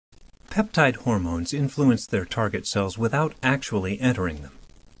Peptide hormones influence their target cells without actually entering them.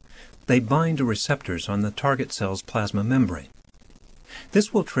 They bind to receptors on the target cell's plasma membrane.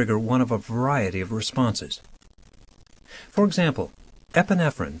 This will trigger one of a variety of responses. For example,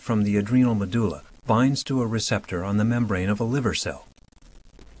 epinephrine from the adrenal medulla binds to a receptor on the membrane of a liver cell.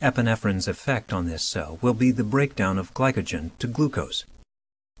 Epinephrine's effect on this cell will be the breakdown of glycogen to glucose.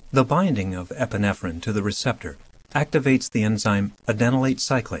 The binding of epinephrine to the receptor activates the enzyme adenylate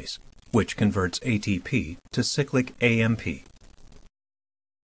cyclase, which converts ATP to cyclic AMP.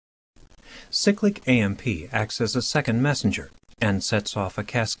 Cyclic AMP acts as a second messenger and sets off a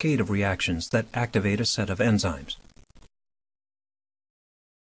cascade of reactions that activate a set of enzymes.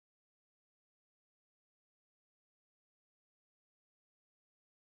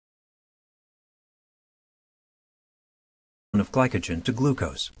 Of glycogen to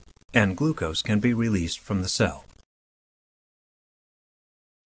glucose, and glucose can be released from the cell.